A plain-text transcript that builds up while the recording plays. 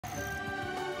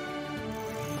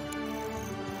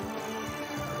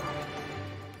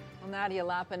Nadia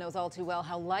Lapa knows all too well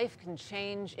how life can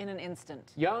change in an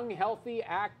instant. Young, healthy,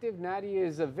 active, Nadia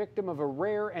is a victim of a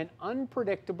rare and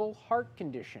unpredictable heart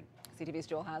condition. CTV's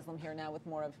Joel Haslam here now with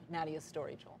more of Nadia's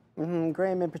story, Joel.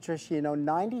 Graham and Patricia,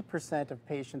 90% of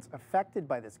patients affected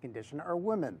by this condition are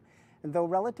women. And though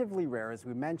relatively rare, as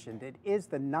we mentioned, it is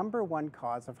the #1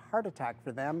 cause of heart attack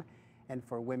for them and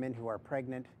for women who are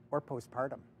pregnant or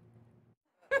postpartum.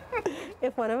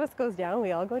 If one of us goes down,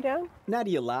 we all go down.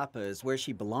 Nadia Lapa is where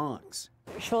she belongs.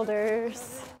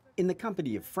 Shoulders. In the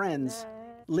company of friends,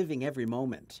 living every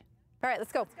moment. All right,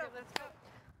 let's go.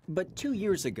 But 2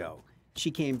 years ago, she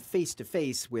came face to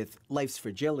face with life's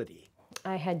fragility.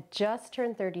 I had just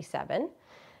turned 37.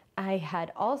 I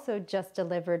had also just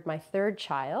delivered my 3rd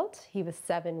child. He was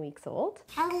 7 weeks old.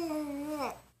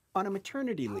 On a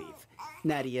maternity leave,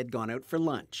 Nadia had gone out for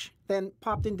lunch, then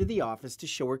popped into the office to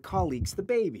show her colleagues the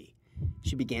baby.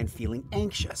 She began feeling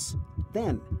anxious,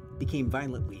 then became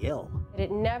violently ill.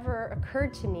 It never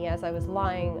occurred to me as I was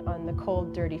lying on the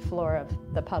cold, dirty floor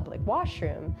of the public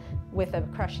washroom with a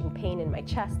crushing pain in my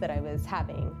chest that I was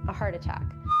having a heart attack.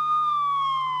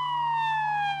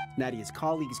 Nadia's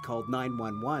colleagues called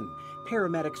 911.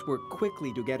 Paramedics worked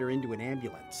quickly to get her into an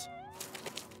ambulance.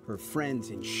 Her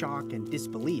friends in shock and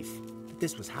disbelief that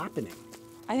this was happening.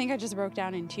 I think I just broke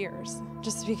down in tears,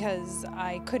 just because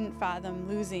I couldn't fathom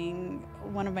losing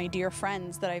one of my dear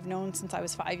friends that I've known since I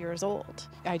was 5 years old.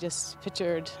 I just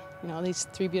pictured, these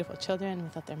 3 beautiful children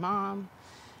without their mom,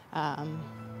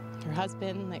 her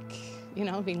husband,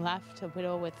 being left a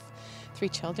widow with 3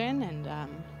 children, and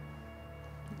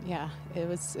it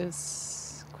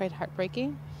was quite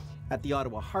heartbreaking. At the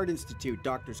Ottawa Heart Institute,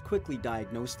 doctors quickly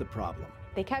diagnosed the problem.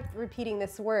 They kept repeating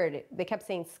this word. They kept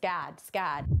saying SCAD,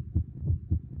 SCAD.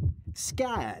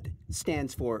 SCAD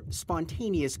stands for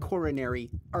spontaneous coronary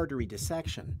artery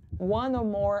dissection. One or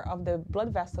more of the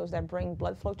blood vessels that bring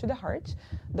blood flow to the heart,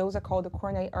 those are called the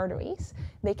coronary arteries,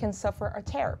 they can suffer a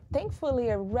tear. Thankfully,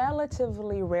 a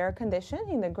relatively rare condition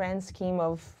in the grand scheme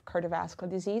of cardiovascular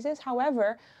diseases.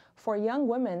 However, for young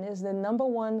women is the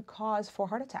 #1 cause for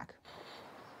heart attack.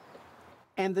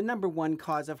 And the #1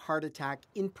 cause of heart attack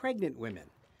in pregnant women,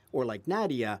 or like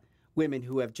Nadia, women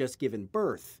who have just given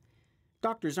birth.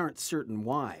 Doctors aren't certain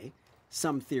why.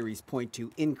 Some theories point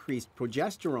to increased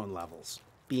progesterone levels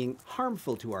being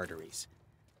harmful to arteries.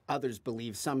 Others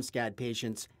believe some SCAD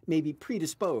patients may be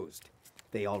predisposed.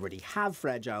 They already have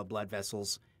fragile blood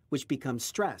vessels, which become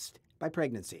stressed by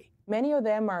pregnancy. Many of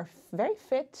them are very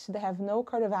fit, they have no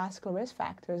cardiovascular risk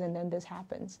factors, and then this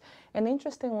happens. And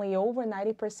interestingly, over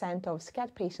 90% of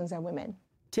SCAD patients are women.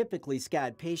 Typically,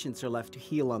 SCAD patients are left to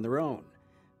heal on their own.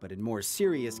 But in more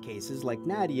serious cases, like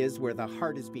Nadia's, where the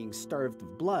heart is being starved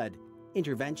of blood,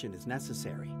 intervention is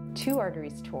necessary. 2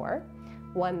 arteries tore.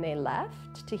 One they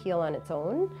left to heal on its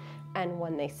own, and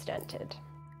one they stented.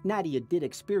 Nadia did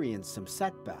experience some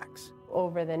setbacks.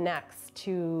 Over the next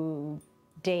 2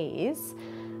 days,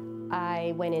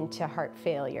 I went into heart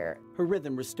failure. Her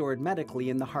rhythm restored medically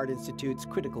in the Heart Institute's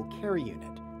critical care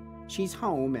unit. She's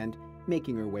home and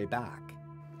making her way back.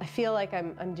 I feel like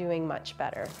I'm doing much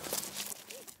better.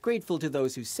 Grateful to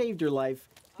those who saved her life,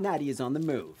 Nadia's on the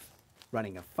move,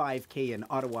 running a 5K in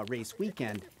Ottawa race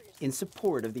weekend in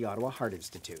support of the Ottawa Heart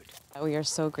Institute. We are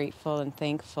so grateful and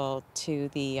thankful to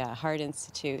the Heart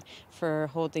Institute for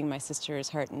holding my sister's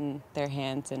heart in their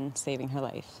hands and saving her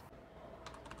life.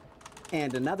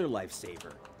 And another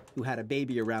lifesaver, who had a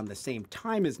baby around the same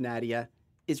time as Nadia,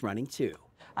 is running too.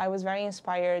 I was very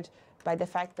inspired by the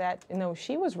fact that,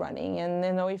 she was running, and,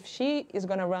 if she is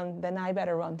going to run, then I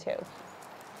better run too.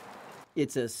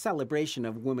 It's a celebration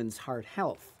of women's heart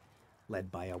health,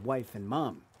 led by a wife and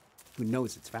mom who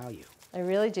knows its value. I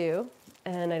really do,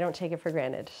 and I don't take it for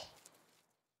granted.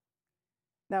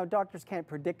 Now, doctors can't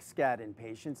predict SCAD in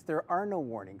patients. There are no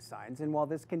warning signs, and while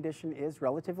this condition is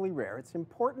relatively rare, it's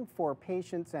important for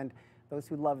patients and those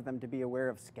who love them to be aware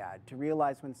of SCAD, to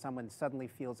realize when someone suddenly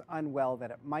feels unwell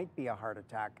that it might be a heart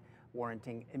attack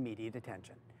warranting immediate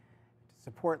attention. To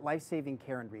support life-saving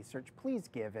care and research, please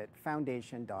give at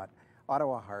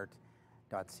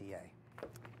foundation.ottawaheart.ca.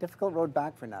 Difficult road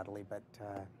back for Natalie, but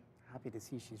happy to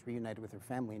see she's reunited with her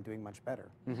family and doing much better.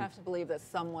 You have to believe that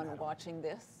someone watching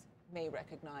this may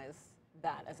recognize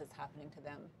that as it's happening to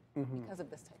them because of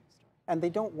this type of story. And they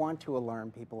don't want to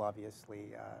alarm people,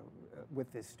 obviously, with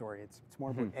this story. It's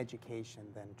more about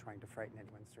education than trying to frighten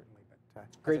anyone, certainly. But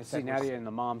great to see Nadia and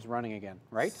the moms running again,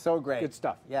 right? So great. Good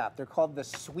stuff. Yeah, they're called the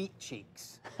Sweet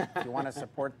Cheeks. If you want to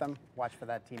support them, watch for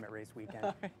that team at race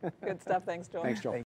weekend. Good stuff. Thanks, Joel. Thanks, Joel.